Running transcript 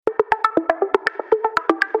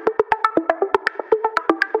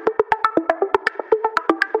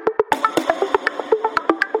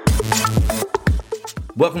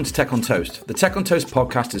Welcome to Tech on Toast. The Tech on Toast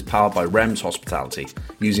podcast is powered by REMS Hospitality,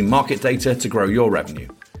 using market data to grow your revenue.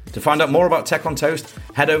 To find out more about Tech on Toast,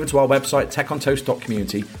 head over to our website,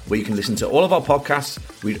 techontoast.community, where you can listen to all of our podcasts,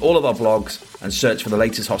 read all of our blogs, and search for the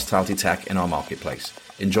latest hospitality tech in our marketplace.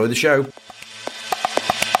 Enjoy the show.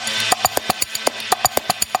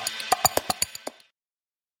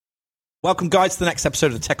 Welcome, guys, to the next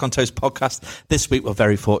episode of the Tech on Toast podcast. This week, we're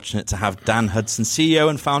very fortunate to have Dan Hudson, CEO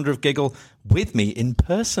and founder of Giggle, with me in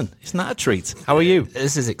person. Isn't that a treat? How are you?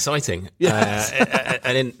 This is exciting. Yes.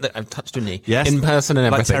 I've touched your knee. Yes. In person and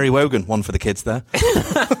everything. Like Terry Wogan, one for the kids there.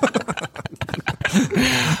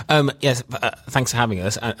 Yes, thanks for having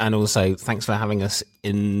us. And also, thanks for having us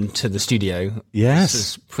into the studio. Yes. This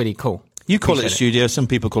is pretty cool. You call Appreciate it a studio. Some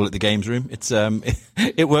people call it the games room. It's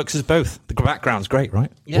it works as both. The background's great,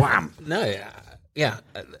 right? Yeah. Wham! No, yeah.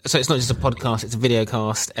 So it's not just a podcast; it's a video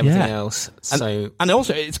cast. Everything else. And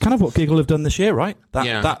also, it's kind of what Giggle have done this year, right?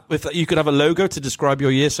 That if you could have a logo to describe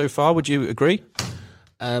your year so far, would you agree?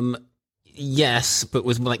 Yes, but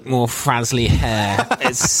with like more frazzly hair.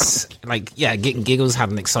 It's like Giggle's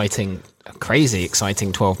had an crazy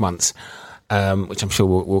exciting 12 months, which I'm sure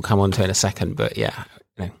we'll come on to in a second. But yeah.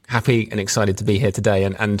 Happy and excited to be here today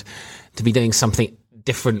and to be doing something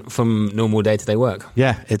different from normal day-to-day work.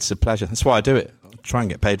 Yeah, it's a pleasure. That's why I do it. I'll try and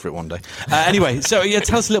get paid for it one day. Anyway, so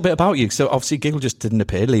tell us a little bit about you. So obviously Giggle just didn't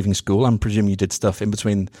appear leaving school. I'm presuming you did stuff in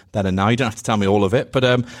between then and now. You don't have to tell me all of it, but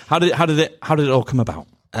how did it all come about?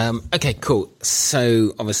 Okay, cool.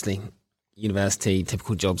 So obviously university,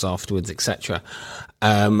 typical jobs afterwards, etc.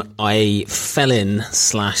 I fell in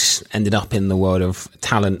 / ended up in the world of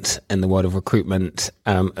talent and the world of recruitment,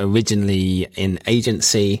 originally in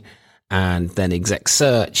agency and then exec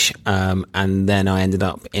search. And then I ended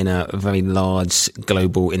up in a very large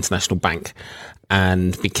global international bank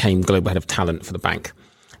and became global head of talent for the bank.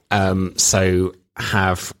 So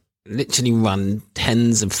have literally run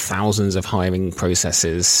tens of thousands of hiring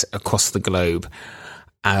processes across the globe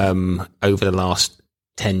over the last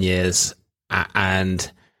 10 years,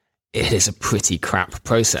 and it is a pretty crap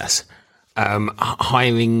process.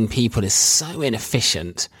 Hiring people is so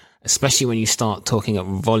inefficient, especially when you start talking at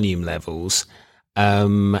volume levels.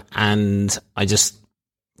 And I just,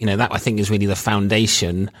 that I think is really the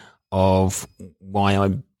foundation of why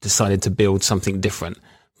I decided to build something different,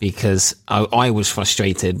 because I was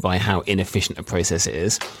frustrated by how inefficient a process it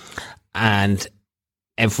is. And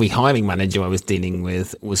every hiring manager I was dealing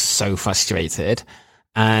with was so frustrated.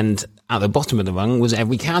 And at the bottom of the rung was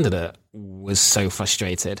every candidate was so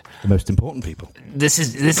frustrated. The most important people. This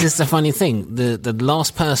is the funny thing. The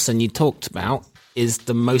last person you talked about is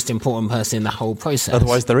the most important person in the whole process.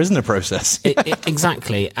 Otherwise there isn't a process.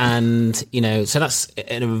 Exactly. And, so that's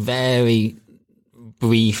in a very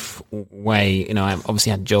brief way. I've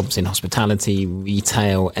obviously had jobs in hospitality,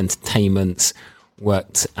 retail, entertainment,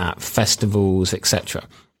 worked at festivals, etc.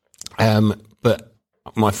 But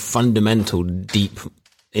my fundamental deep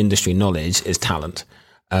industry knowledge is talent.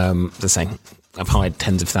 The same. I've hired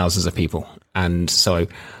tens of thousands of people. And so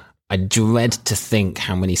I dread to think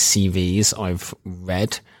how many CVs I've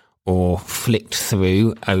read or flicked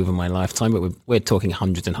through over my lifetime, but we're talking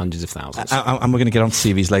hundreds and hundreds of thousands. And we're going to get on to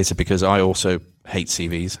CVs later, because I also hate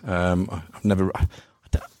CVs.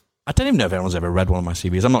 I don't even know if anyone's ever read one of my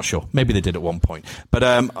CVs. I'm not sure. Maybe they did at one point. But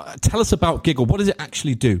tell us about Giggle. What does it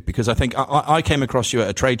actually do? Because I think I came across you at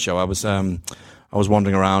a trade show. I was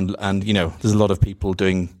wandering around, and there's a lot of people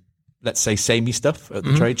doing, let's say, samey stuff at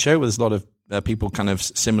the trade show. There's a lot of people kind of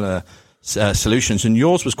similar solutions, and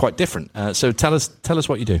yours was quite different. So tell us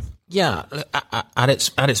what you do. Yeah, at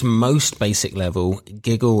its most basic level,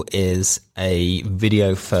 Giggle is a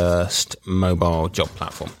video first mobile job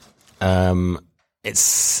platform. It's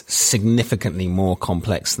significantly more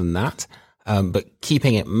complex than that, but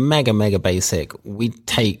keeping it mega basic, we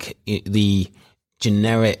take the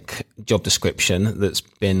generic job description that's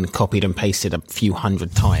been copied and pasted a few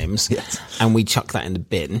hundred times, yes, and we chuck that in the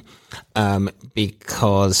bin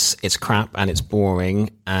because it's crap and it's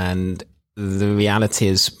boring. And the reality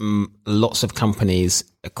is lots of companies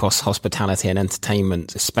across hospitality and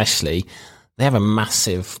entertainment especially, they have a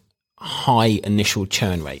massive high initial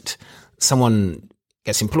churn rate. Someone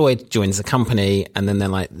gets employed, joins the company, and then they're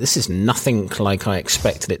like, this is nothing like I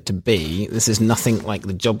expected it to be. This is nothing like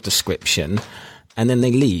the job description. And then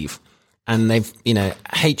they leave. And they've,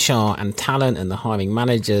 HR and talent and the hiring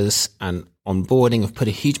managers and onboarding have put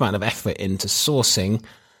a huge amount of effort into sourcing,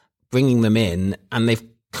 bringing them in, and they've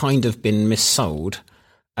kind of been missold.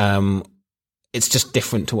 It's just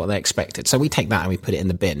different to what they expected. So we take that and we put it in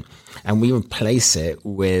the bin, and we replace it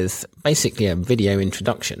with basically a video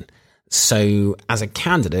introduction. So as a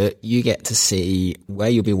candidate, you get to see where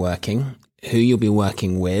you'll be working, who you'll be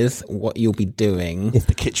working with, what you'll be doing. If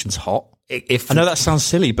the kitchen's hot. If I know that sounds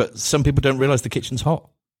silly, but some people don't realize the kitchen's hot.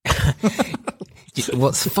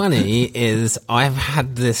 What's funny is I've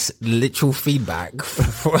had this literal feedback.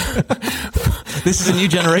 This is a new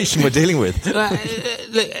generation we're dealing with.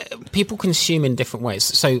 Look, people consume in different ways.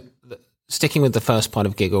 So sticking with the first part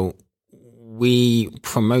of Giggle, we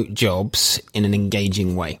promote jobs in an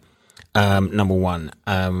engaging way. Number one,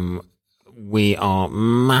 we are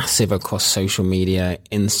massive across social media,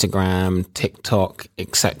 Instagram, TikTok,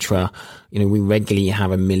 etc. We regularly have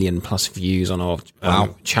 1 million plus views on our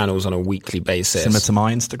channels on a weekly basis. Similar to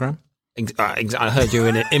my Instagram. I heard you're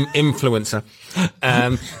an influencer.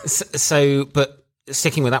 But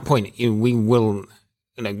sticking with that point, we will,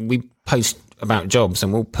 we post about jobs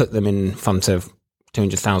and we'll put them in front of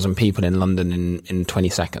 200,000 people in London in 20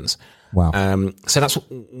 seconds. Wow. So that's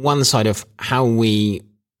one side of how we,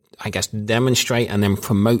 I guess, demonstrate and then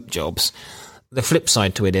promote jobs. The flip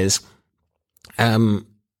side to it is,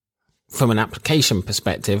 from an application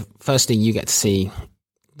perspective, firstly, you get to see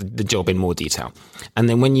the job in more detail. And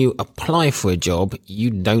then when you apply for a job, you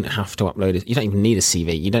don't have to upload it. You don't even need a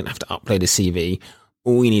CV. You don't have to upload a CV.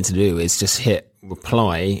 All you need to do is just hit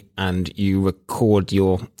reply and you record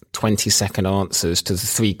your 20-second answers to the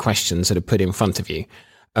 3 questions that are put in front of you,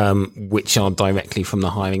 which are directly from the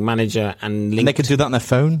hiring manager and linked. And they could do that on their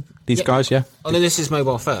phone, these guys, yeah? Oh, no, this is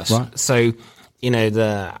mobile first. Right. So,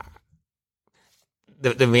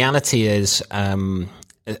 the reality is a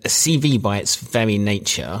CV by its very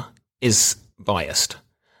nature is biased.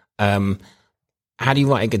 How do you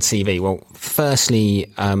write a good CV? Well,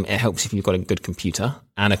 firstly, it helps if you've got a good computer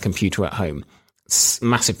and a computer at home.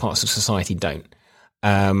 Massive parts of society don't.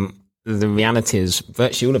 The reality is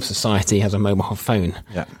virtually all of society has a mobile phone.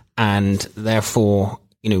 Yeah. And therefore,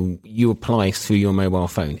 you apply through your mobile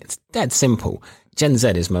phone. It's dead simple. Gen Z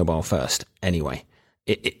is mobile first anyway.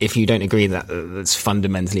 If you don't agree that's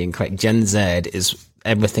fundamentally incorrect, Gen Z is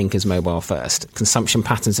everything is mobile first. Consumption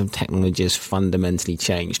patterns of technology is fundamentally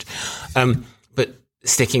changed. But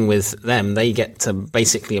sticking with them, they get to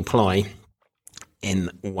basically apply in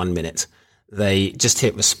 1 minute. They just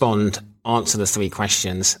hit respond, answer the 3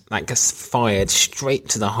 questions. That gets fired straight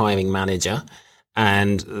to the hiring manager.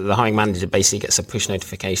 And the hiring manager basically gets a push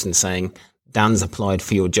notification saying, Dan's applied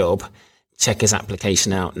for your job. Check his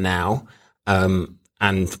application out now.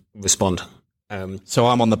 And respond. So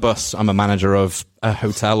I'm on the bus. I'm a manager of a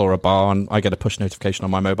hotel or a bar, and I get a push notification on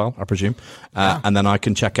my mobile, I presume, and then I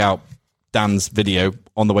can check out Dan's video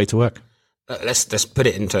on the way to work. Let's put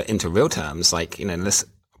it into real terms. Like one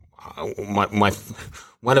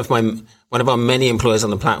of our many employers on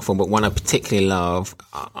the platform, but one I particularly love,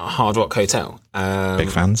 Hard Rock Hotel. Big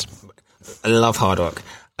fans. I love Hard Rock.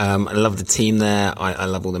 I love the team there. I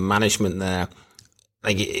love all the management there.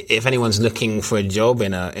 Like, if anyone's looking for a job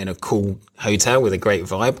in a cool hotel with a great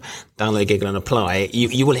vibe, download Giggle and apply.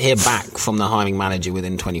 You will hear back from the hiring manager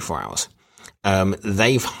within 24 hours.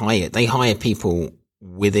 They hire people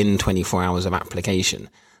within 24 hours of application.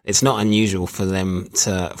 It's not unusual for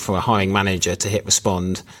a hiring manager to hit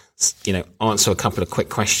respond, answer a couple of quick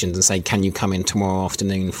questions and say, can you come in tomorrow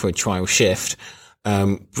afternoon for a trial shift?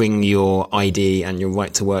 Bring your ID and your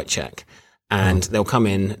right to work check. And they'll come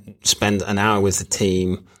in, spend an hour with the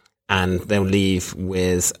team, and they'll leave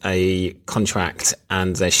with a contract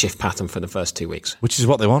and their shift pattern for the first 2 weeks. Which is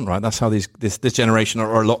what they want, right? That's how this generation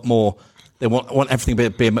are a lot more. They want everything to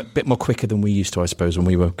be a bit more quicker than we used to, I suppose, when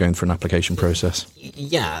we were going through an application process.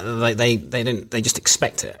 Yeah, they just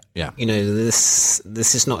expect it. Yeah, this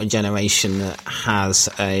is not a generation that has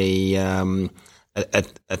a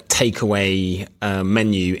takeaway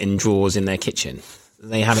menu in drawers in their kitchen.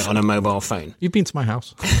 They have it on a mobile phone. You've been to my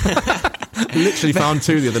house. Literally found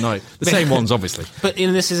 2 the other night. The same ones, obviously. But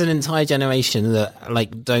this is an entire generation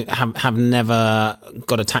that don't have never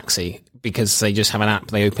got a taxi because they just have an app.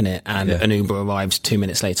 They open it and an Uber arrives 2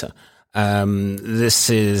 minutes later. This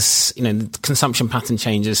is consumption pattern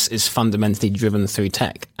changes is fundamentally driven through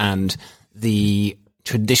tech, and the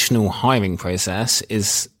traditional hiring process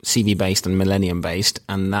is CV based and millennium based,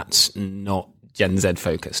 and that's not Gen Z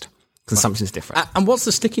focused. Consumption is different. And what's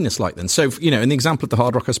the stickiness like then? So, in the example of the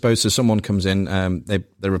Hard Rock, I suppose, so someone comes in,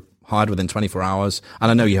 they're hired within 24 hours.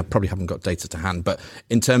 And I know you probably haven't got data to hand, but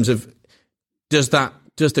in terms of, does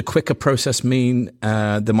the quicker process mean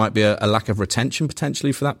there might be a lack of retention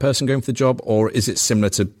potentially for that person going for the job? Or is it similar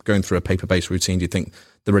to going through a paper-based routine? Do you think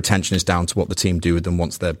the retention is down to what the team do with them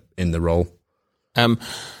once they're in the role?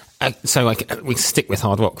 We stick with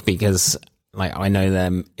Hard Rock because Like, I know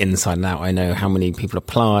them inside and out. I know how many people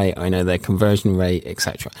apply. I know their conversion rate,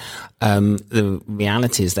 etc. The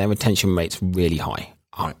reality is their retention rate's really high,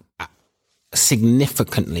 Right.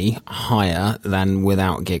 Significantly higher than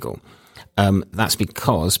without Giggle. That's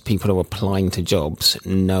because people are applying to jobs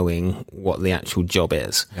knowing what the actual job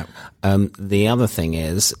is. Yep. The other thing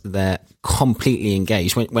is they're completely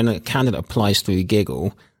engaged. When a candidate applies through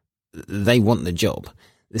Giggle, they want the job.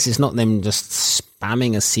 This is not them just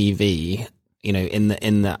spamming a CV, in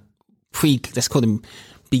the let's call them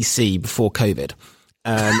BC, before COVID.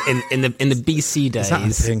 In the BC days, Is that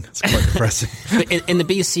a thing? It's quite depressing. in the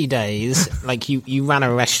BC days, like you ran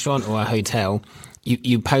a restaurant or a hotel,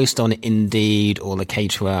 you post on Indeed or the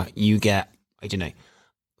caterer, you get,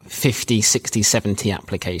 50, 60, 70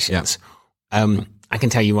 applications. Yeah. I can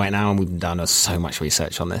tell you right now, and we've done so much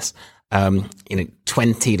research on this,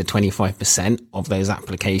 20 to 25% of those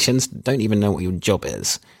applications don't even know what your job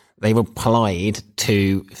is. They've applied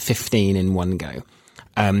to 15 in one go.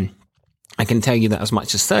 I can tell you that as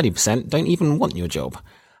much as 30% don't even want your job.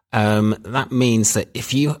 That means that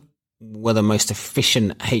if you were the most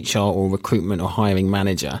efficient HR or recruitment or hiring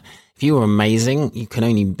manager, if you were amazing, you can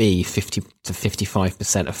only be 50 to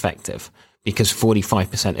 55% effective, because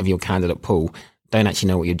 45% of your candidate pool don't actually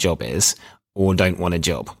know what your job is or don't want a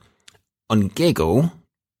job. On Giggle,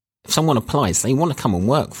 if someone applies, they want to come and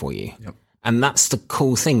work for you. Yep. And that's the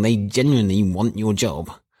cool thing. They genuinely want your job,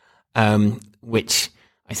 which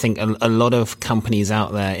I think a lot of companies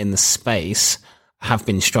out there in the space have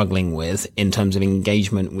been struggling with in terms of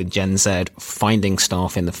engagement with Gen Z, finding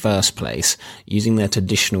staff in the first place, using their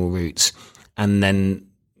traditional routes, and then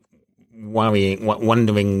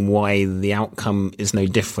wondering why the outcome is no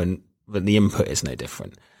different, but the input is no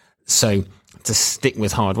different. So to stick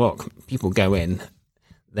with Hard Rock, people go in,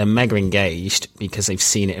 they're mega engaged because they've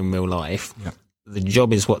seen it in real life. Yep. The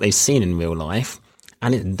job is what they've seen in real life,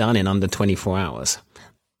 and it's done in under 24 hours.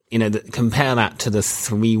 Compare that to the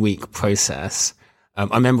 3-week process. I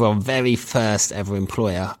remember our very first ever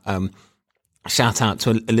employer, shout out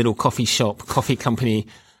to a little coffee company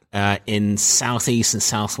in southeast and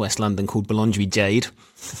southwest London called Boulangerie Jade.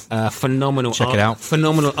 Phenomenal. Check it out.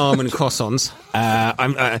 Phenomenal almond croissants.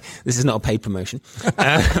 This is not a paid promotion.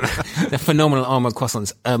 They're phenomenal almond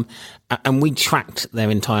croissants. And we tracked their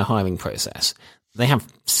entire hiring process. They have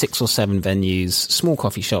 6 or 7 venues, small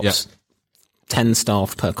coffee shops, Yep. 10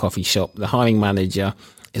 staff per coffee shop. The hiring manager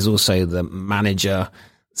is also the manager.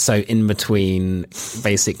 So in between,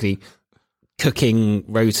 basically, cooking,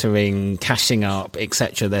 rotoring, cashing up,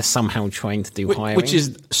 etc., they're somehow trying to do hiring. Which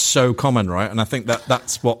is so common, right? And I think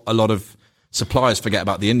that's what a lot of suppliers forget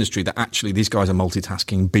about the industry, that actually these guys are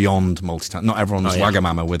multitasking beyond multitasking. Not everyone's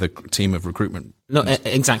Wagamama with a team of recruitment.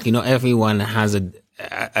 Exactly. Not everyone has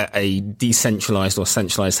a decentralized or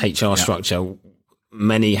centralized HR structure.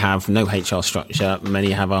 Many have no HR structure.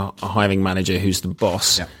 Many have a hiring manager who's the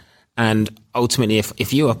boss. Yeah. And ultimately,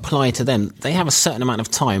 if you apply to them, they have a certain amount of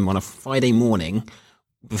time on a Friday morning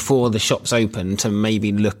before the shop's open to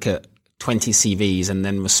maybe look at 20 CVs and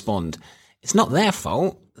then respond. It's not their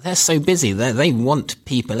fault. They're so busy. They want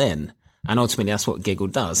people in. And ultimately, that's what Giggle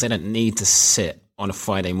does. They don't need to sit on a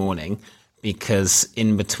Friday morning, because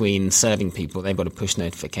in between serving people, they've got a push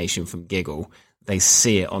notification from Giggle. They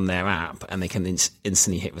see it on their app and they can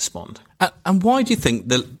instantly hit respond. And why do you think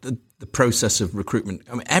the process of recruitment,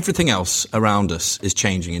 I mean, everything else around us is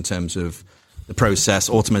changing in terms of the process,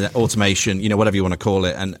 automation, whatever you want to call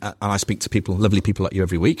it. And I speak to people, lovely people like you,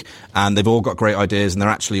 every week, and they've all got great ideas, and they're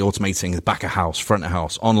actually automating the back of house, front of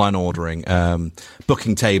house, online ordering,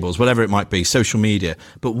 booking tables, whatever it might be, social media.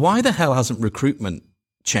 But why the hell hasn't recruitment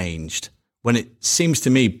changed when it seems to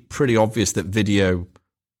me pretty obvious that video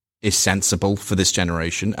is sensible for this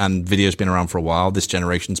generation, and video's been around for a while. This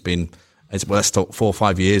generation's been, let's talk 4 or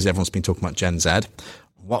 5 years. Everyone's been talking about Gen Z.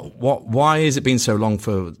 Why has it been so long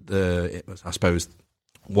for I suppose,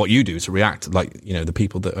 what you do to react, like, the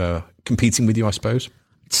people that are competing with you, I suppose?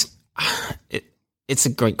 It's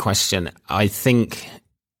a great question. I think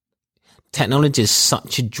technology is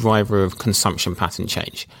such a driver of consumption pattern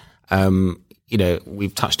change.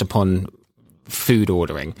 We've touched upon food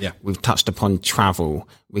ordering. Yeah. We've touched upon travel.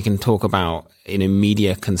 We can talk about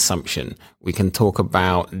media consumption. We can talk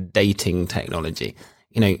about dating technology.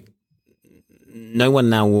 No one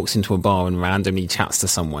now walks into a bar and randomly chats to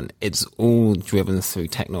someone. It's all driven through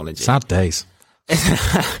technology. Sad days.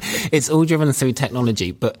 It's all driven through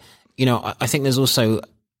technology. But, I think there's also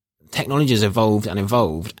technology has evolved,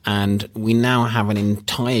 and we now have an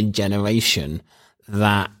entire generation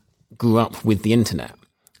that grew up with the internet.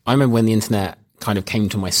 I remember when the internet kind of came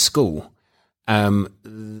to my school.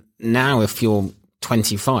 Now, if you're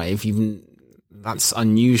 25, that's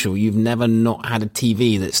unusual. You've never not had a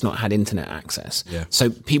TV that's not had internet access. Yeah. So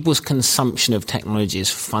people's consumption of technology has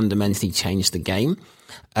fundamentally changed the game.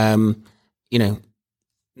 You know,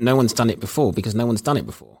 no one's done it before because no one's done it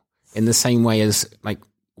before. In the same way as, like,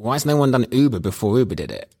 why has no one done Uber before Uber did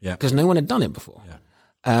it? Yeah. Because no one had done it before.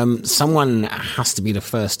 Yeah. Someone has to be the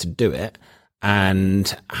first to do it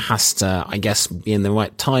and has to, I guess, be in the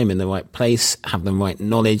right time, in the right place, have the right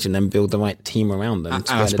knowledge, and then build the right team around them. And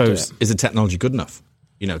I suppose, is the technology good enough,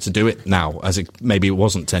 you know, to do it now, as maybe it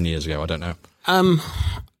wasn't 10 years ago? I don't know.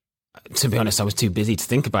 To be honest, I was too busy to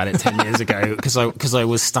think about it 10 years ago because I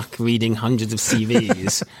was stuck reading hundreds of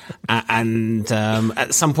CVs. And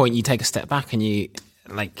at some point you take a step back and you,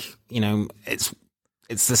 like, you know, it's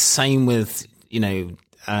the same with, you know,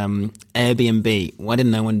 Airbnb. Why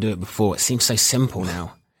didn't no one do it before? It seems so simple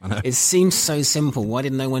now. I know. It seems so simple. Why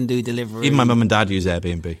did no one do delivery? Even my mum and dad use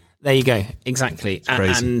Airbnb. There you go. Exactly.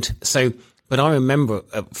 Crazy. And so, but I remember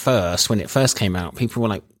at first, when it first came out, people were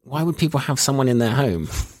like, why would people have someone in their home?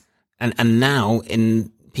 And now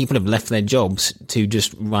people have left their jobs to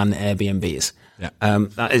just run Airbnbs. Yeah.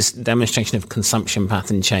 That is demonstration of consumption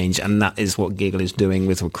pattern change. And that is what Giggle is doing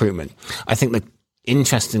with recruitment. I think the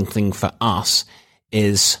interesting thing for us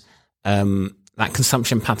is, that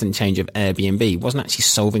consumption pattern change of Airbnb wasn't actually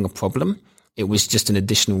solving a problem. It was just an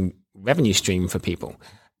additional revenue stream for people.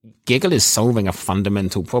 Giggle is solving a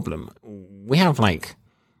fundamental problem. We have like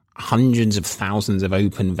hundreds of thousands of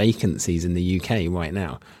open vacancies in the UK right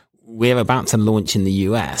now. We're about to launch in the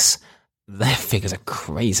US. Their figures are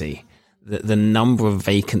crazy. The number of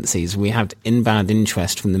vacancies. We had inbound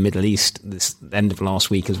interest from the Middle East this end of last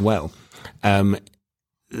week as well.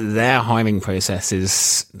 Their hiring process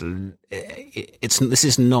is, this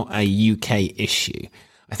is not a UK issue.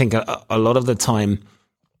 I think a lot of the time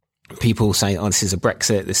people say, oh, this is a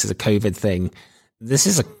Brexit, this is a COVID thing. This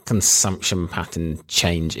is a consumption pattern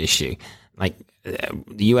change issue. Like,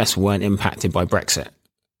 the US weren't impacted by Brexit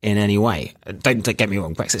in any way. Don't get me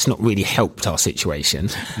wrong, Brexit's not really helped our situation.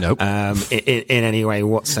 Nope. In any way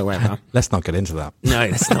whatsoever. Let's not get into that. No,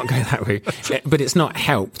 let's not go that route. But it's not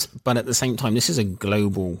helped. But at the same time, this is a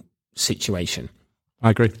global situation. I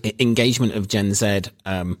agree. Engagement of Gen Z,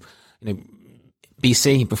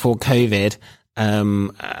 BC before COVID,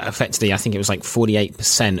 effectively, I think it was like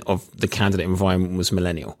 48% of the candidate environment was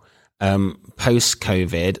millennial. Post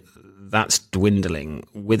COVID, that's dwindling.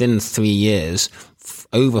 Within 3 years,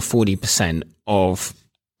 over 40% of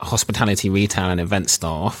hospitality, retail, and event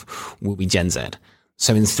staff will be Gen Z.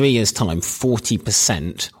 So in 3 years' time,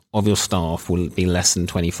 40% of your staff will be less than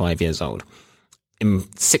 25 years old. In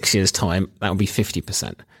 6 years' time, that will be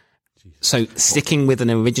 50%. So sticking with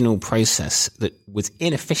an original process that was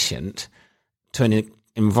inefficient to an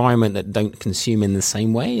environment that don't consume in the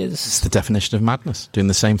same way is... It's the definition of madness, doing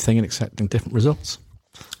the same thing and accepting different results.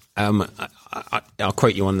 I'll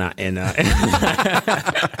quote you on that in... And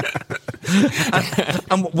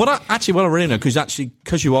what I really know,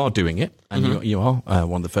 because you are doing it, and you are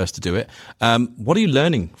one of the first to do it, what are you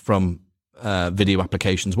learning from video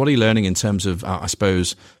applications? What are you learning in terms of, I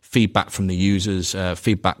suppose, feedback from the users,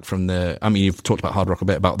 feedback from you've talked about Hard Rock a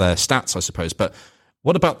bit about their stats, I suppose, but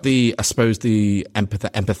what about the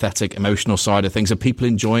empathetic, emotional side of things? Are people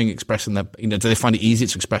enjoying expressing their, do they find it easier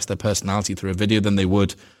to express their personality through a video than they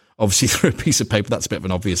would, obviously, through a piece of paper? That's a bit of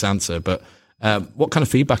an obvious answer, but what kind of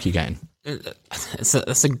feedback are you getting?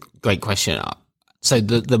 That's a great question. So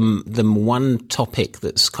the one topic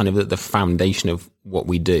that's kind of at the foundation of what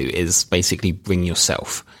we do is basically bring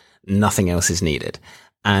yourself. Nothing else is needed.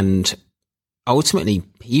 And ultimately,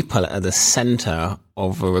 people are the center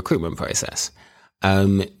of a recruitment process.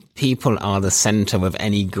 People are the center of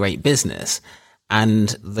any great business. And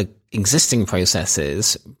the existing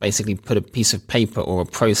processes basically put a piece of paper or a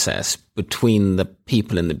process between the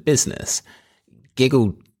people and the business.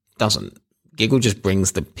 Giggle doesn't. Giggle just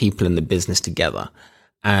brings the people and the business together.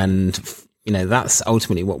 And, that's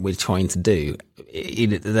ultimately what we're trying to do.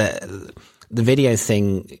 The video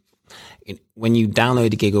thing, when you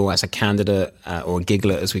download a Giggle as a candidate, or a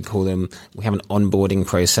Giggler as we call them, we have an onboarding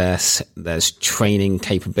process. There's training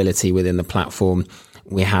capability within the platform.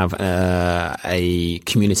 We have a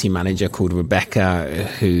community manager called Rebecca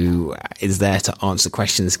who is there to answer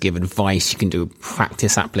questions, give advice. You can do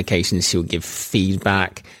practice applications. She'll give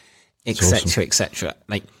feedback, etc., etc.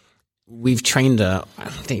 Like, we've trained her. I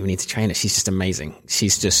don't even need to train her. She's just amazing.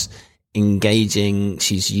 She's just engaging.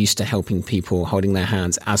 She's used to helping people, holding their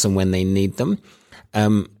hands as and when they need them.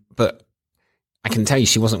 But I can tell you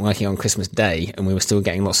she wasn't working on Christmas Day, and we were still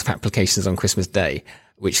getting lots of applications on Christmas Day,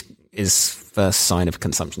 which is first sign of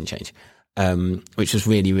consumption change. which was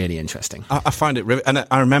really, really interesting. I find it really, and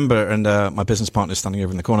I remember, and my business partner standing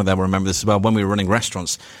over in the corner there will remember this as well. When we were running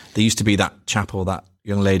restaurants, there used to be that chap or that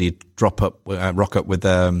young lady rock up with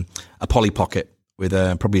a Polly Pocket with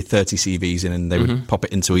probably 30 CVs in, and they would pop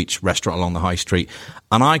it into each restaurant along the high street.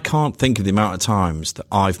 And I can't think of the amount of times that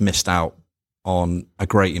I've missed out on a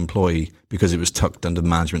great employee because it was tucked under the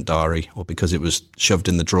management diary, or because it was shoved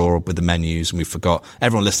in the drawer with the menus and we forgot.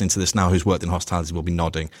 Everyone listening to this now who's worked in hospitality will be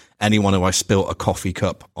nodding. Anyone who I spilt a coffee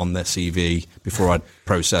cup on their CV before I'd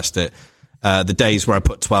processed it. The days where I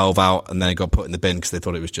put 12 out and then it got put in the bin because they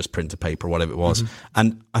thought it was just printer paper or whatever it was.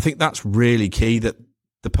 And I think that's really key, that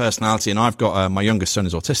the personality. And I've got my youngest son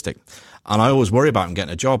is autistic, and I always worry about him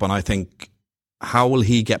getting a job. And I think, how will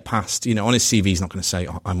he get past, on his CV, he's not going to say,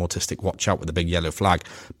 I'm autistic, watch out, with a big yellow flag.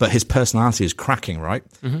 But his personality is cracking, right?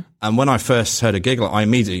 And when I first heard of Giggle, I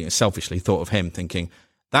immediately, selfishly thought of him, thinking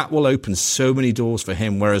that will open so many doors for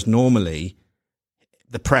him. Whereas normally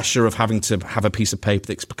the pressure of having to have a piece of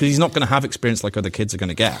paper, because he's not going to have experience like other kids are going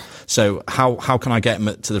to get. So how can I get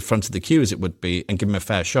him to the front of the queue, as it would be, and give him a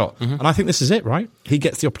fair shot? And I think this is it, right? He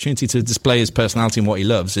gets the opportunity to display his personality and what he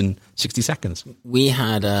loves in 60 seconds. We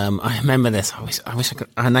had, I remember this, I wish I could,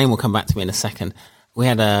 her name will come back to me in a second. We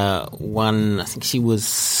had one, I think she was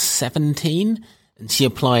 17, and she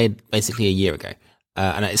applied basically a year ago.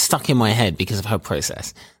 And it stuck in my head because of her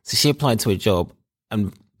process. So she applied to a job,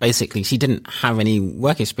 and basically she didn't have any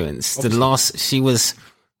work experience. She was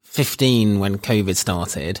 15 when COVID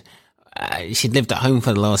started. She'd lived at home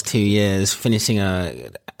for the last 2 years, finishing her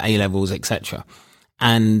A-levels, etc.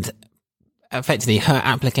 And effectively her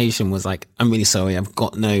application was like, I'm really sorry, I've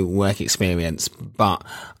got no work experience, but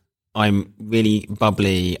I'm really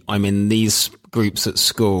bubbly. I'm in these groups at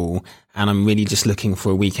school, and I'm really just looking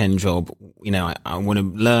for a weekend job. I want to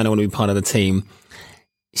learn, I want to be part of the team.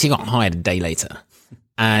 She got hired a day later.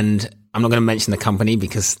 And I'm not going to mention the company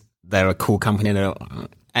because they're a cool company.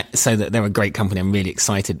 So that they're a great company. I'm really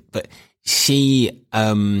excited. But she,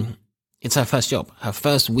 it's her first job, her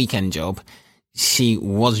first weekend job. She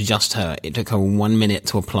was just her. It took her 1 minute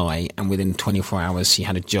to apply, and within 24 hours, she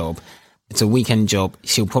had a job. It's a weekend job.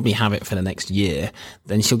 She'll probably have it for the next year.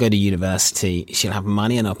 Then she'll go to university. She'll have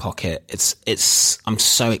money in her pocket. I'm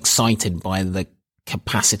so excited by the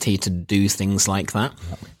capacity to do things like that,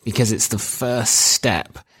 because it's the first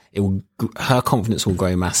step. Her confidence will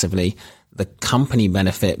grow massively. The company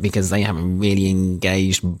benefit because they have a really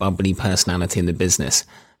engaged, bubbly personality in the business.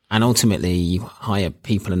 And ultimately, you hire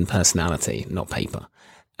people and personality, not paper.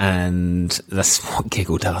 And that's what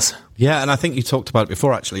Giggle does. Yeah, and I think you talked about it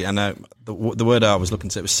before, actually. And the word I was looking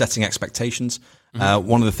to was setting expectations.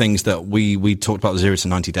 One of the things that we talked about, the 0 to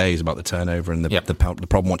 90 days, about the turnover and the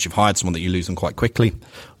problem once you've hired someone, that you lose them quite quickly.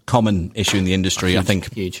 Common issue in the industry, I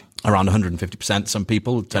think, huge. Around 150%. Some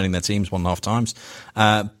people turning their teams 1.5 times.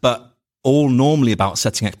 But all normally about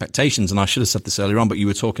setting expectations. And I should have said this earlier on, but you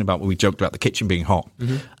were talking about when we joked about the kitchen being hot.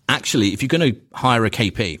 Actually, if you're going to hire a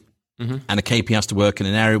KP, and a KP has to work in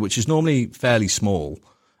an area which is normally fairly small,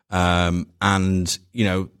 and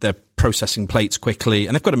they're processing plates quickly,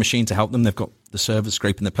 and they've got a machine to help them. They've got the servers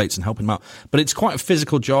scraping their plates and helping them out. But it's quite a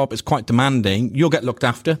physical job. It's quite demanding. You'll get looked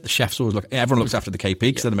after. The chefs everyone looks after the KP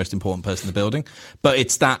because they're the most important person in the building. But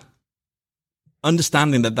it's that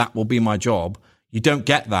understanding that will be my job. You don't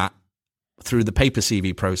get that through the paper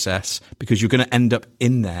CV process, because you're going to end up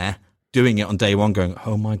in there doing it on day one going,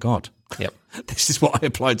 oh my God. Yep. This is what I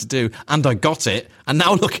applied to do, and I got it, and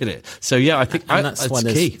now look at it. So yeah, I think that's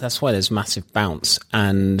key. That's why there's massive bounce,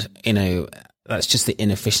 and that's just the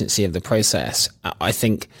inefficiency of the process. I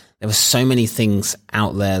think there are so many things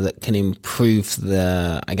out there that can improve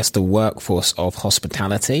the workforce of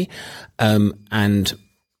hospitality, and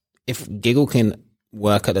if Giggle can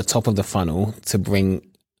work at the top of the funnel to bring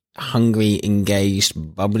hungry, engaged,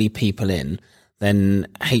 bubbly people in, then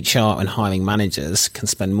HR and hiring managers can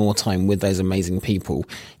spend more time with those amazing people,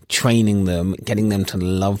 training them, getting them to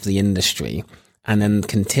love the industry, and then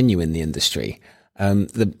continue in the industry.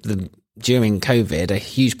 During COVID, a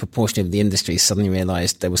huge proportion of the industry suddenly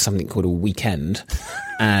realized there was something called a weekend,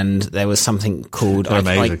 and there was something called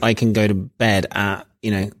I can go to bed at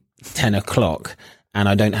 10 o'clock, and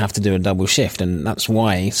I don't have to do a double shift, and that's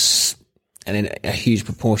why a huge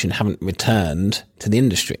proportion haven't returned to the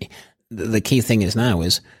industry. The key thing is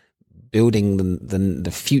building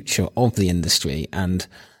the future of the industry, and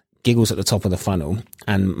Giggle's at the top of the funnel.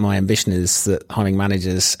 And my ambition is that hiring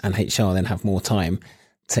managers and HR then have more time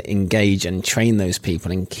to engage and train those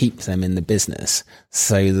people and keep them in the business,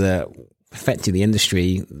 so that effectively the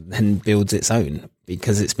industry then builds its own,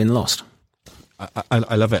 because it's been lost.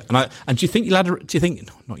 I love it. And do you think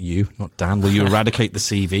not Dan, will you eradicate the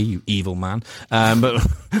CV, you evil man? But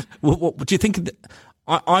what do you think?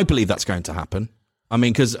 I believe that's going to happen. I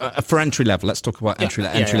mean, because for entry level, let's talk about entry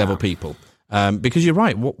level people. Because you're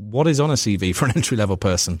right. What is on a CV for an entry level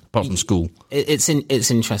person apart from school? It's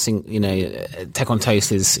interesting. Tech on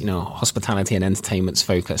Toast is hospitality and entertainment's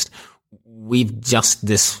focused. We've just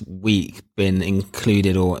this week been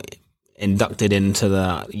included or inducted into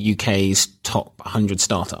the UK's top 100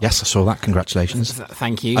 startups. Yes, I saw that. Congratulations.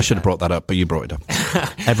 Thank you. I should have brought that up, but you brought it up.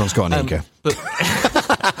 Everyone's got an ego. But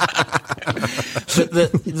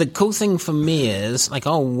the cool thing for me is, like,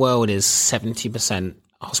 our world is 70%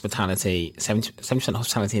 hospitality, 70%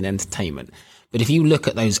 hospitality and entertainment. But if you look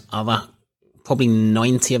at those other, probably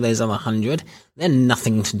 90 of those other 100, they're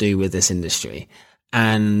nothing to do with this industry.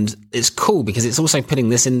 And it's cool because it's also putting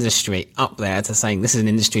this industry up there to saying this is an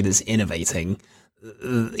industry that's innovating.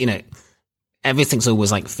 Everything's always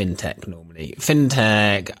like fintech normally.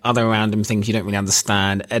 Fintech, other random things you don't really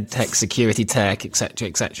understand, ed tech, security tech, etc.,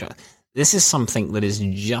 etc. This is something that is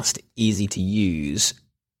just easy to use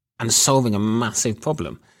and solving a massive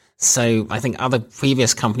problem. So I think other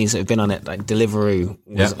previous companies that have been on it, like Deliveroo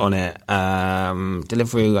was on it.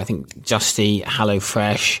 Deliveroo, I think Justy,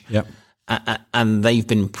 HelloFresh. Yep. And they've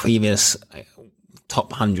been previous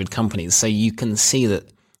top 100 companies. So you can see that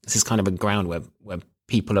this is kind of a ground where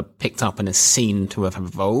people are picked up and are seen to have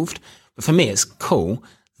evolved. But for me, it's cool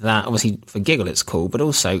that, obviously for Giggle, it's cool, but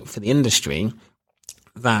also for the industry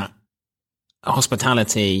that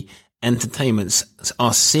hospitality, entertainments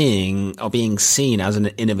are being seen as an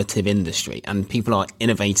innovative industry, and people are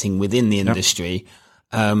innovating within the industry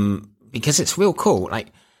because it's real cool. Like,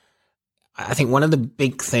 I think one of the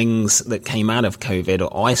big things that came out of COVID,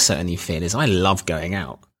 or I certainly feel, is I love going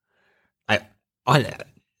out.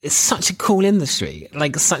 It's such a cool industry.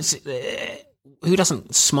 Like, who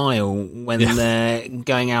doesn't smile when they're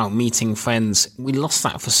going out, meeting friends? We lost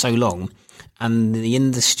that for so long. And the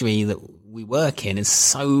industry that we work in is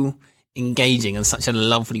so engaging and such a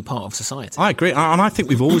lovely part of society. I agree. And I think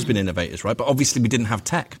we've always been innovators, right? But obviously we didn't have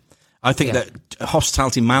tech. I think that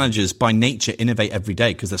hospitality managers by nature innovate every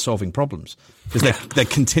day because they're solving problems. Because they're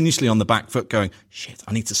continuously on the back foot going, shit,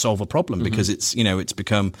 I need to solve a problem because it's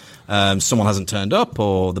become someone hasn't turned up,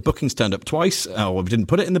 or the booking's turned up twice, or we didn't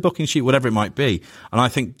put it in the booking sheet, whatever it might be. And I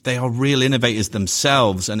think they are real innovators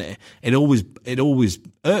themselves. And it always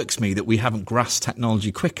irks me that we haven't grasped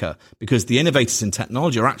technology quicker, because the innovators in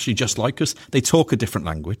technology are actually just like us. They talk a different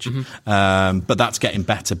language, but that's getting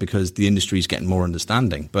better because the industry is getting more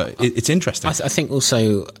understanding. But it's interesting. I think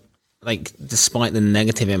also, like, despite the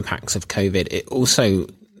negative impacts of COVID, it also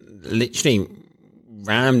literally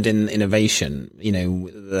rammed in innovation.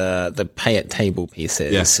 The pay at table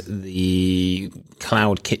pieces, the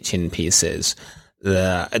cloud kitchen pieces,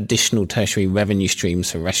 the additional tertiary revenue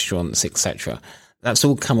streams for restaurants, etc. That's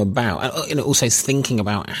all come about. And also thinking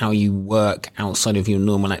about how you work outside of your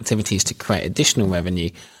normal activities to create additional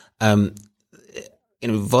revenue.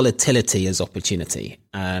 Volatility is opportunity,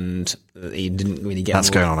 and you didn't really get. That's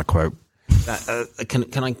going on a quote.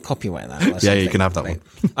 Can I copyright that? Yeah, you can have that one.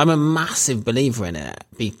 I'm a massive believer in it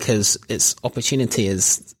because its opportunity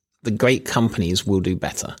is the great companies will do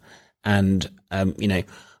better, and I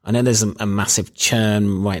know there's a massive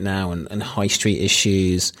churn right now and high street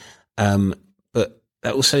issues, but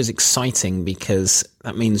that also is exciting because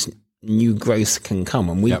that means new growth can come.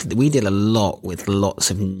 And we deal a lot with lots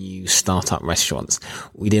of new startup restaurants.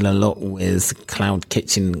 We deal a lot with cloud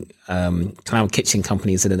kitchen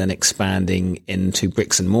companies that are then expanding into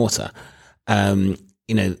bricks and mortar. They're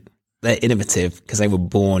innovative because they were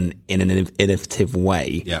born in an innovative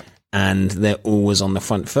way. Yeah. And they're always on the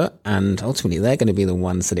front foot, and ultimately they're going to be the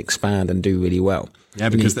ones that expand and do really well. Yeah,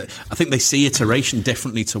 because I think they see iteration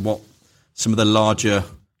differently to what some of the larger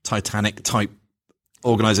Titanic type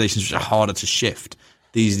organizations, which are harder to shift.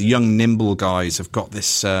 These young, nimble guys have got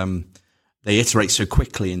this. They iterate so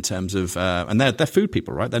quickly in terms of, and they're food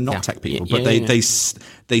people, right? They're not tech people, but they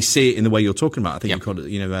see it in the way you're talking about. I think you call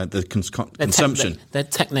it, the consumption. They're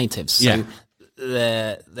tech natives, so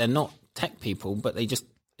they're not tech people, but they just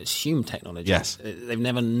assume technology. Yes, they've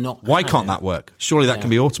never not. Why can't that work? Surely that can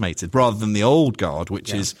be automated rather than the old guard,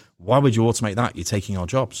 which is, why would you automate that? You're taking our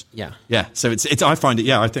jobs. Yeah. So it's. I find it.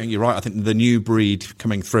 Yeah, I think you're right. I think the new breed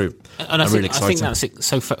coming through and really exciting. I think that's it.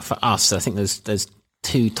 So for us, I think there's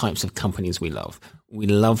two types of companies we love. We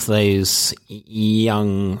love those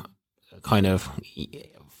young, kind of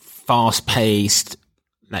fast-paced.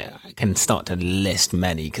 I can start to list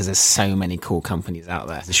many because there's so many cool companies out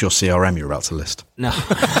there. Is this your CRM you're about to list? No.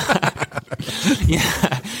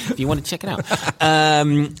 Yeah. If you want to check it out.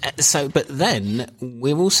 But then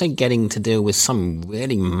we're also getting to deal with some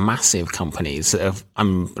really massive companies that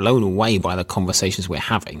I'm blown away by the conversations we're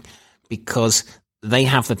having, because they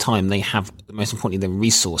have the time, they have, most importantly, the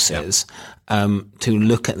resources to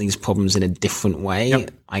look at these problems in a different way.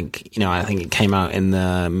 Yep. Like, I think it came out in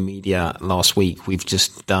the media last week. We've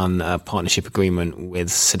just done a partnership agreement with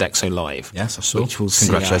Sodexo Live. Yes, I saw. Which will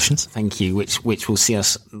Congratulations. Thank you. Which will see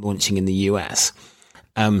us launching in the US.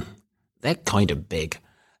 They're kind of big.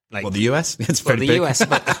 Like, the US? It's very big. US,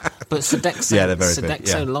 but Sodexo, they're very big.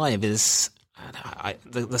 Sodexo Live is...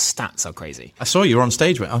 The stats are crazy. I saw you were on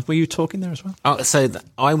stage. Were you talking there as well? Oh, so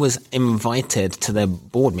I was invited to their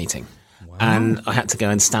board meeting, and I had to go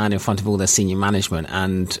and stand in front of all their senior management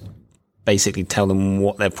and basically tell them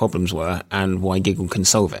what their problems were and why Giggle can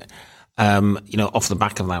solve it. Off the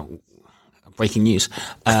back of that, breaking news,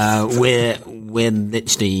 we're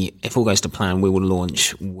literally, if all goes to plan, we will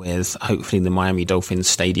launch with hopefully the Miami Dolphins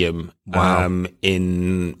Stadium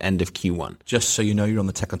in end of Q1. Just so you know, you're on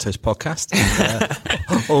the Tech on Toast podcast.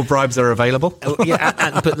 All bribes are available. But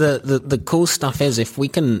the cool stuff is, if we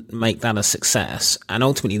can make that a success, and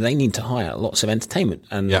ultimately they need to hire lots of entertainment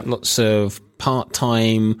and lots of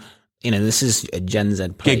part-time, this is a Gen Z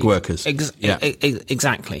play. Gig workers.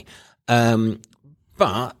 Exactly.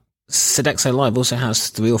 But Sodexo Live also has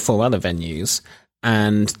 3 or 4 other venues,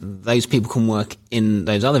 and those people can work in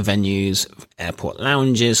those other venues, airport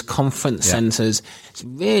lounges, conference centers. It's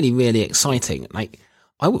really, really exciting. Like,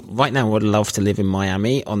 right now I would love to live in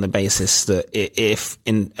Miami on the basis that if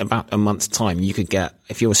in about a month's time you could get,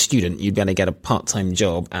 if you're a student, you'd be able to get a part-time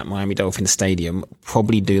job at Miami Dolphins Stadium,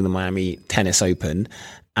 probably do the Miami Tennis Open,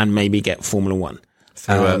 and maybe get Formula One.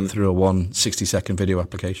 Through a 160-second video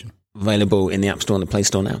application. Available in the App Store and the Play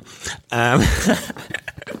Store now.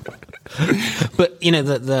 But,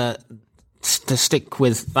 to stick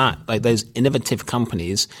with that, like those innovative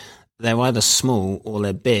companies, they're either small or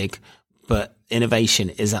they're big, but innovation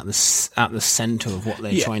is at the center of what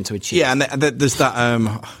they're trying to achieve. Yeah, and there's that.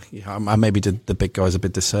 I maybe did the big guys a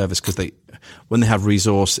bit disservice, because when they have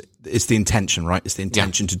resource, it's the intention, right? It's the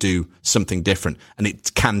intention to do something different, and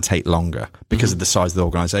it can take longer because of the size of the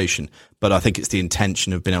organization. But I think it's the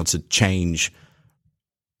intention of being able to change,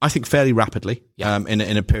 I think, fairly rapidly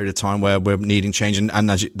in a period of time where we're needing change, and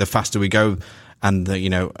the faster we go, and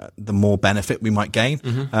the more benefit we might gain.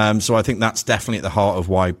 So I think that's definitely at the heart of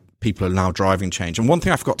why people are now driving change. And one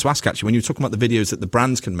thing I forgot to ask, actually, when you were talking about the videos that the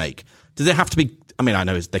brands can make, do they have to be, I mean, I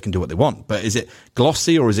know they can do what they want, but is it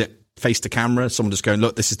glossy, or is it face to camera? Someone just going,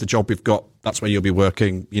 look, this is the job we've got, that's where you'll be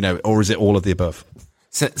working, or is it all of the above?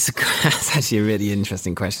 So that's actually a really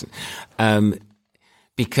interesting question.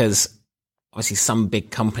 Because obviously some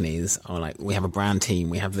big companies are like, we have a brand team,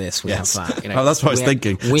 we have this, we have that. That's what I was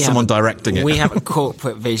thinking. Someone directing it. We have a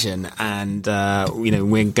corporate vision, and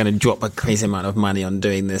we're going to drop a crazy amount of money on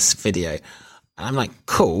doing this video. And I'm like,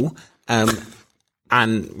 cool.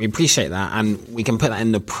 And we appreciate that, and we can put that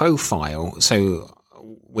in the profile. So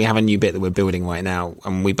we have a new bit that we're building right now,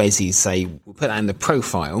 and we basically say, we'll put that in the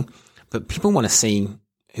profile, but people want to see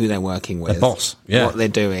who they're working with, the boss, what they're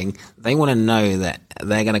doing. They want to know that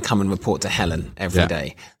they're going to come and report to Helen every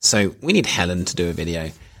day. So we need Helen to do a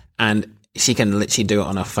video, and she can literally do it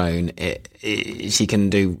on her phone. She can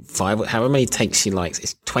do 5, however many takes she likes.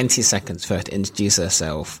 It's 20 seconds for her to introduce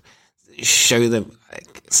herself, show them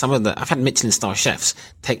some of I've had Michelin star chefs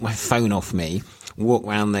take my phone off me, walk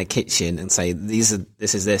around their kitchen and say, this is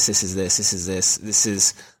this is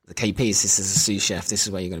the KPs, this is the sous chef, this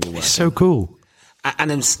is where you're going to be working. It's so cool.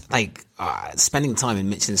 And it's like spending time in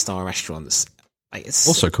Michelin star restaurants. Like, it's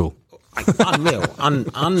also cool. Like,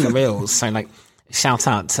 unreal. So like, shout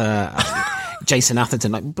out to Jason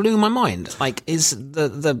Atherton. Like, blew my mind. Like, is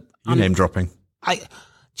the name dropping.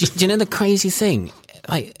 Do you know the crazy thing?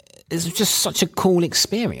 Like, it's just such a cool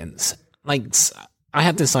experience. Like, I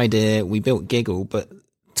had this idea, we built Giggle, but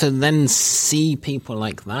to then see people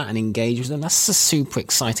like that and engage with them, that's a super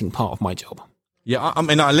exciting part of my job. Yeah, I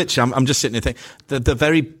mean, I'm just sitting there thinking, the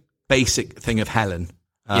very basic thing of Helen,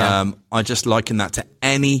 I just liken that to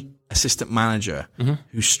any assistant manager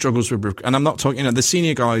who struggles with, and I'm not talking, the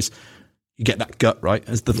senior guys, you get that gut, right?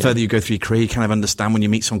 As the further you go through your career, you kind of understand when you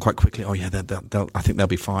meet someone quite quickly, oh yeah, I think they'll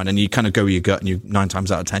be fine. And you kind of go with your gut, and you 9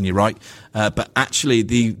 times out of 10, you're right. But actually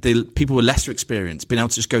the people with lesser experience, being able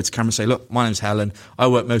to just go to camera and say, look, my name's Helen. I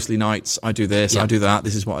work mostly nights. I do this, I do that.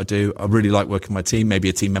 This is what I do. I really like working with my team. Maybe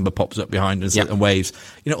a team member pops up behind us and waves.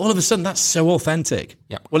 All of a sudden that's so authentic.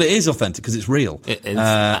 Yep. Well, it is authentic because it's real. It is.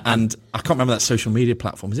 And I can't remember that social media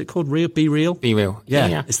platform. Is it called Be Real? Be Real.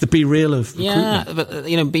 Yeah. It's the Be Real of recruitment.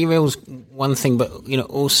 Yeah, but Be Real's one thing, but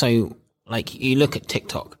also like you look at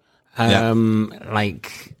TikTok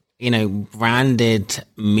Like, branded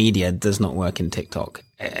media does not work in TikTok.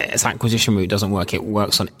 Its acquisition route doesn't work. It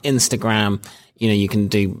works on Instagram. You can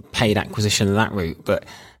do paid acquisition of that route, but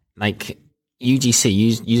like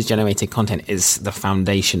UGC, user generated content, is the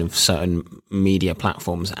foundation of certain media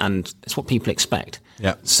platforms, and it's what people expect.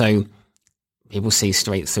 Yeah. So people see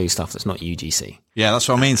straight through stuff that's not UGC. Yeah, that's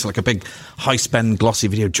what I mean. So like a big high spend glossy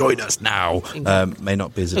video, join us now, may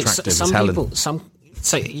not be as attractive as Helen.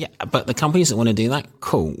 But the companies that want to do that,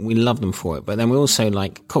 cool, we love them for it. But then we also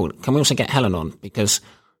cool, can we also get Helen on? Because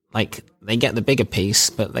they get the bigger piece,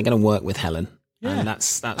 but they're going to work with Helen. Yeah. And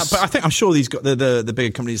that's. But I'm sure these the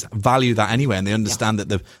bigger companies value that anyway, and they understand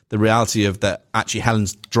that the reality of that actually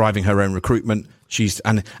Helen's driving her own recruitment.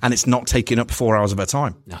 And it's not taking up 4 hours of her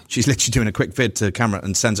time. No. She's literally doing a quick vid to camera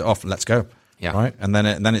and sends it off and let's go. Yeah. Right. And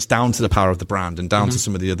then it's down to the power of the brand and down to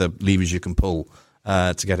some of the other levers you can pull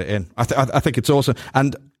to get it in. I think it's awesome.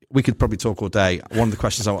 And we could probably talk all day. One of the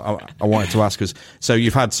questions I wanted to ask was, so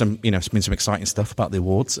you've had some, there's been some exciting stuff about the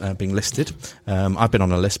awards being listed. I've been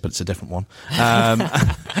on a list, but it's a different one.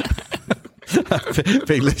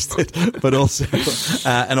 Being listed, but also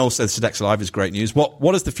and also Sodexo Live is great news. What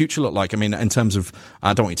does the future look like? I mean, in terms of,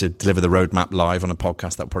 I don't want you to deliver the roadmap live on a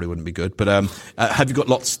podcast, that probably wouldn't be good, but have you got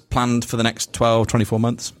lots planned for the next 12, 24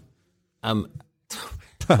 months?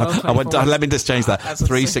 Let me just change that.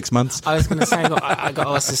 3-6 months. I was going to say, I got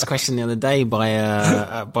asked this question the other day by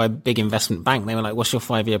a big investment bank. They were like, "What's your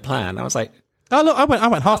 5-year plan?" I was like, "Oh look, I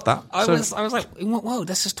went half that." I was like, "In what world?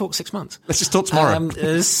 Let's just talk 6 months. Let's just talk tomorrow."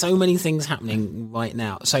 There's so many things happening right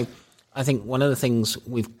now. So I think one of the things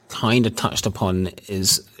we've kind of touched upon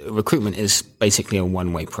is recruitment is basically a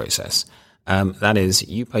one-way process. That is,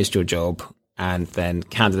 you post your job, and then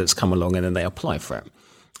candidates come along and then they apply for it.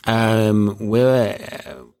 We're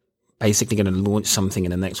basically going to launch something in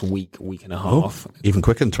the next week and a half. Oh, even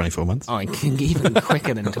quicker than 24 months. Oh, even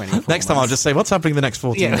quicker than 24 months. Next time I'll just say, what's happening the next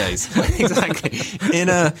 14 days? Exactly. In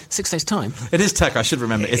 6 days' time. It is tech. I should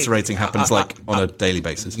remember iterating happens on a daily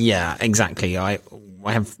basis. Yeah, exactly.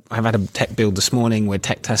 I've had a tech build this morning. We're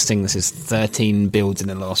tech testing. This is 13 builds in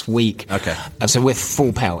the last week. Okay. So we're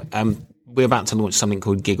full power. We're about to launch something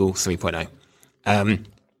called Giggle 3.0.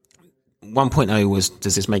 1.0 was,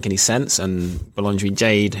 does this make any sense? And Bolondri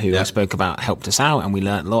Jade, who I spoke about, helped us out and we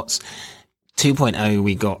learnt lots. 2.0,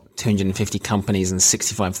 we got 250 companies and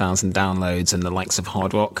 65,000 downloads and the likes of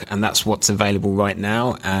Hard Rock. And that's what's available right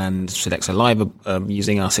now. And Sodexo Live are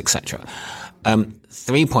using us, etc.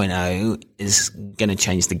 3.0 is going to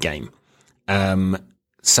change the game.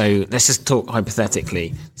 So let's just talk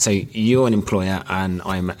hypothetically. So you're an employer and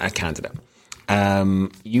I'm a candidate.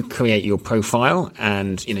 You create your profile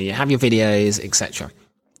and, you have your videos, etc.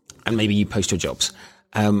 And maybe you post your jobs.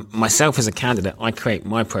 Myself as a candidate, I create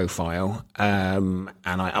my profile, and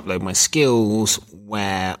I upload my skills,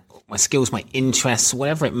 my interests,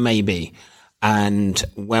 whatever it may be, and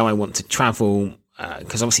where I want to travel,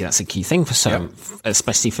 because obviously that's a key thing for some,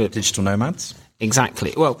 especially for digital nomads.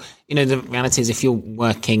 Exactly. Well, the reality is if you're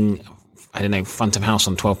working, front of house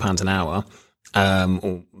on £12 an hour,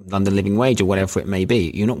 or London living wage or whatever it may be,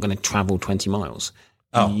 you're not going to travel 20 miles.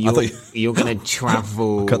 Oh, you're going to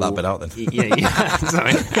travel. Cut that bit out then. Yeah.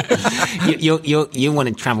 Sorry. you want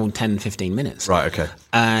to travel 10, 15 minutes. Right. Okay.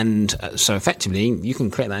 And so effectively you can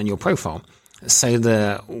create that in your profile.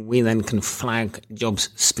 So we then can flag jobs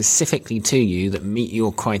specifically to you that meet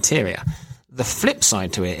your criteria. The flip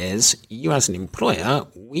side to it is, you as an employer,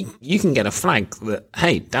 you can get a flag that,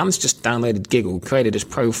 hey, Dan's just downloaded Giggle, created his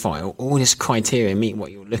profile, all his criteria meet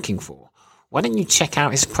what you're looking for. Why don't you check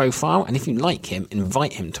out his profile, and if you like him,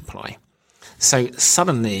 invite him to apply? So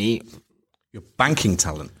suddenly, you're banking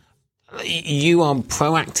talent. You are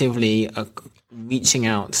proactively reaching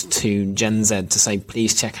out to Gen Z to say,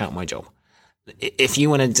 please check out my job. If you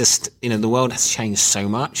want to just, the world has changed so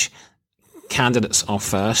much. Candidates are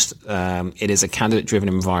first. It is a candidate-driven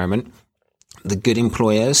environment. The good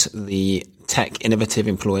employers, the tech innovative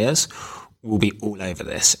employers, will be all over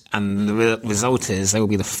this. And the result is they will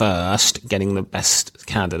be the first getting the best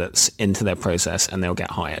candidates into their process and they'll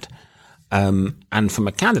get hired. And from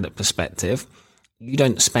a candidate perspective, you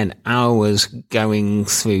don't spend hours going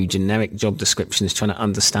through generic job descriptions trying to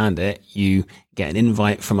understand it. You get an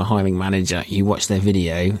invite from a hiring manager, you watch their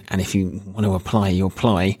video, and if you want to apply, you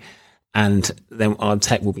apply. And then our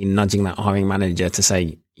tech will be nudging that hiring manager to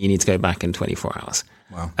say, you need to go back in 24 hours.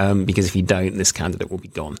 Wow. Because if you don't, this candidate will be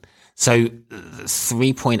gone. So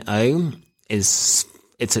 3.0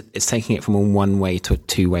 it's taking it from a one-way to a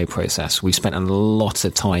two-way process. We've spent a lot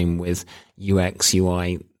of time with UX,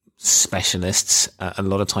 UI specialists, a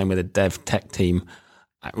lot of time with a dev tech team,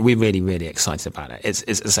 we're really, really excited about it.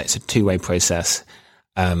 It's a two-way process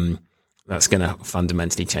that's going to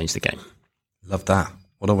fundamentally change the game. Love that.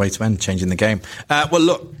 What a way to end, changing the game. Well,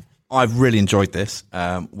 look, I've really enjoyed this.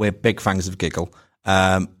 We're big fans of Giggle.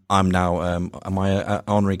 I'm now, am I an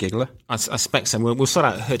honorary giggler? I suspect so. We'll sort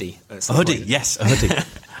out a hoodie. A hoodie, yes, a hoodie.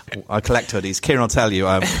 I collect hoodies. Kieran will tell you,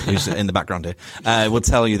 who's in the background here, will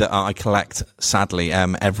tell you that I collect, sadly,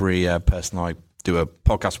 every person I do a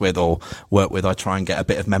podcast with or work with, I try and get a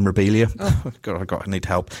bit of memorabilia. Oh, God, I need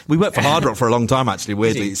help. We worked for Hard Rock for a long time, actually,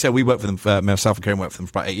 weirdly. So we worked for them, myself and Kieran worked for them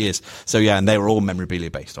for about 8 years. So yeah, and they were all memorabilia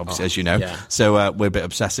based, obviously, as you know. Yeah. So we're a bit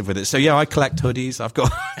obsessive with it. So yeah, I collect hoodies. I've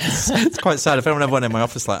got, it's quite sad. If anyone ever went in my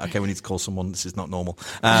office, like, okay, we need to call someone. This is not normal.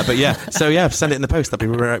 But yeah, so yeah, send it in the post.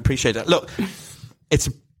 That'd be very appreciated. Look, it's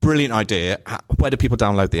a brilliant idea. Where do people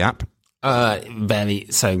download the app? Very,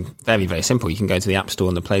 very simple. You can go to the App Store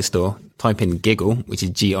and the Play Store, type in Giggle, which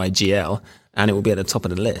is Gigl, and it will be at the top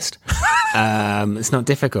of the list. It's not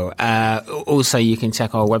difficult. Also, you can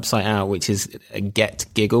check our website out, which is Get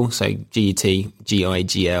Giggle, so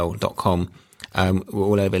GETGIGL.com. We're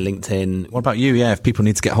all over LinkedIn. What about you? Yeah, if people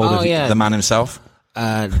need to get hold of the man himself.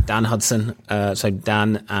 Dan Hudson, so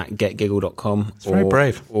Dan at getgiggle.com. It's very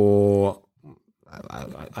brave. Or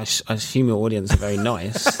I assume your audience are very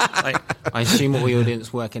nice. I assume all your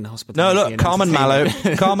audience work in hospitality. No, look, Carmen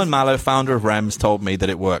Mallow, founder of REMS, told me that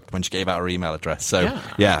it worked when she gave out her email address. So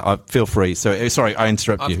yeah, feel free. So sorry, I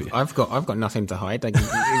interrupt you. I've got nothing to hide. You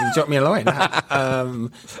can drop me a line. We're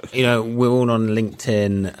all on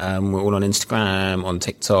LinkedIn. We're all on Instagram, on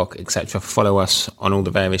TikTok, etc. Follow us on all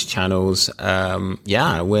the various channels. We're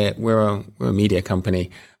a media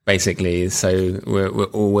company basically. So we're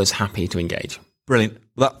always happy to engage. Brilliant.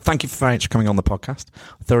 Well, thank you very much for coming on the podcast.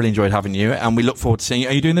 I thoroughly enjoyed having you, and we look forward to seeing you.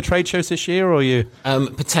 Are you doing the trade shows this year, or are you?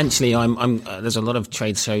 Potentially. I'm. There's a lot of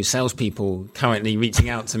trade show salespeople currently reaching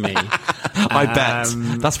out to me. I bet.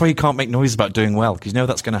 That's why you can't make noise about doing well, because you know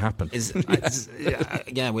that's going to happen.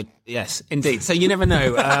 Yes, indeed. So you never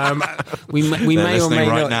know. We may or may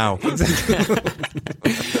right not. Now.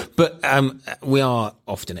 But we are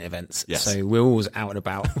often at events, so we're always out and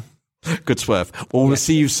about. Good swerve. Well, we'll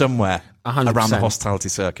see you somewhere 100%. Around the hospitality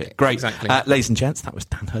circuit. Great. Exactly. Ladies and gents, that was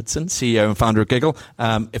Dan Hudson, CEO and founder of Giggle.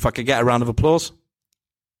 If I could get a round of applause?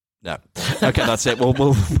 No. Okay, that's it. We'll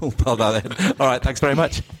pull that in. All right, thanks very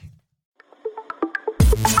much.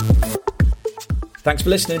 Thanks for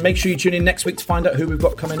listening. Make sure you tune in next week to find out who we've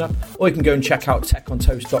got coming up, or you can go and check out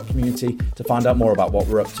techontoast.community to find out more about what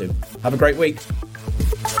we're up to. Have a great week.